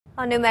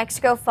A New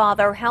Mexico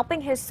father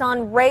helping his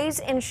son raise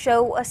and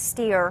show a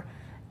steer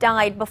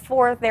died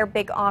before their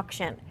big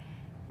auction.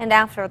 And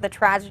after the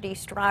tragedy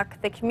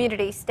struck, the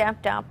community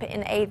stepped up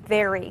in a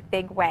very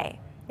big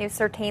way. News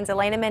 13's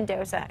Elena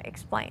Mendoza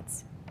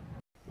explains.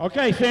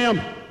 Okay,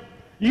 Sam,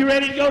 you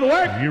ready to go to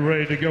work? You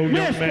ready to go, young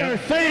man?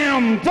 Mr.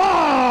 Sam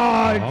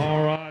Fodge!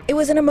 All right. It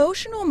was an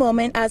emotional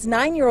moment as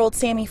 9-year-old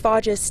Sammy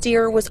Fodge's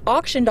steer was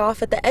auctioned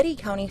off at the Eddy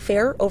County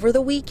Fair over the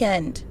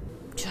weekend.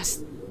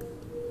 Just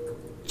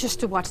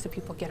to watch the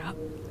people get up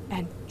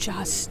and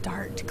just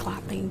start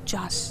clapping,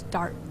 just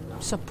start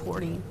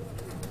supporting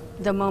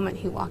the moment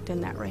he walked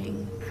in that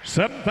ring.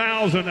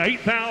 7,000,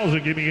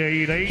 8,000, give me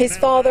 8. His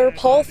father,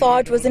 Paul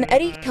Fodge, was an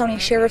Eddy County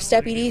Sheriff's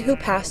deputy who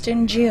passed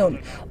in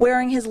June.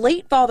 Wearing his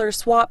late father's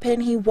swap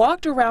pin, he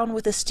walked around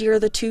with a steer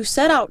the two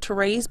set out to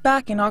raise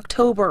back in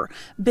October,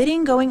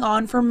 bidding going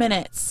on for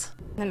minutes.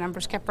 The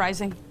numbers kept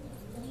rising,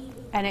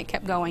 and it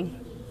kept going.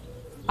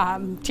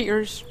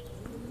 Tears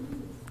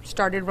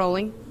started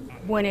rolling.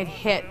 When it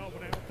hit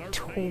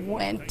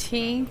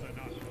 20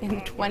 in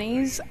the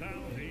 20s,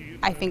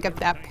 I think at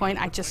that point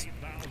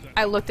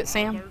I looked at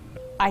Sam.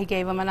 I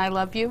gave him an I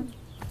love you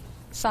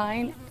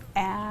sign,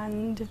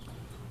 and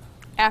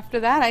after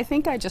that I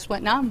think I just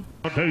went numb.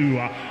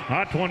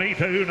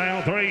 22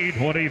 now,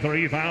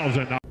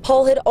 23,000.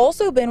 Paul had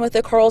also been with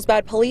the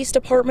Carlsbad Police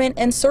Department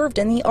and served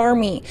in the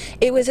Army.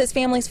 It was his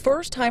family's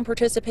first time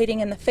participating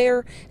in the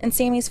fair and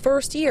Sammy's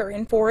first year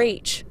in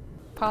 4-H.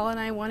 Paul and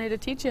I wanted to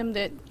teach him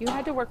that you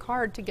had to work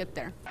hard to get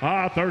there.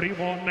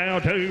 31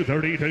 now,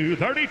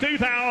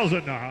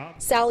 32,000.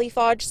 Sally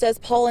Fodge says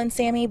Paul and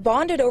Sammy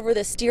bonded over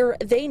the steer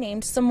they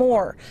named some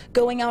more,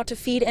 going out to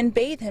feed and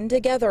bathe him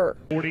together.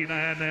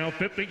 49 now,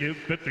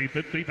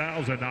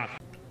 50,000.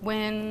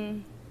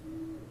 When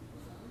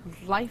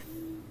life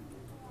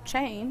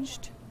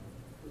changed,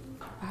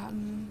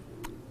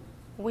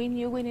 we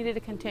knew we needed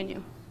to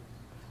continue.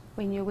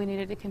 We knew we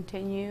needed to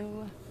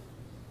continue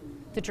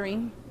the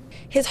dream.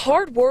 His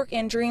hard work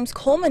and dreams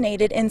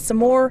culminated in some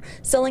more,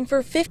 selling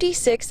for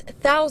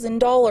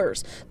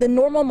 $56,000, the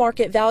normal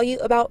market value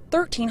about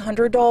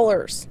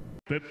 $1,300.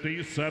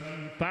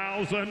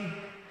 57,000,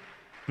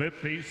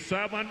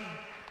 57.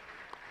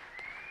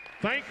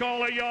 Thank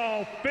all of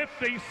y'all,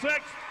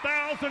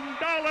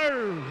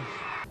 $56,000.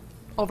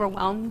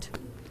 Overwhelmed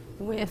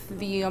with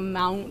the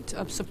amount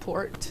of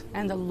support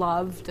and the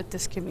love that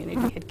this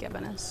community had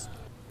given us.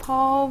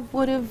 Paul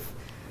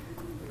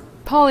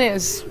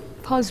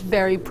is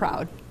very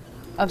proud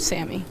of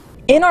Sammy.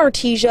 In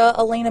Artesia,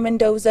 Elena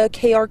Mendoza,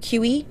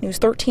 KRQE News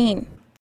 13.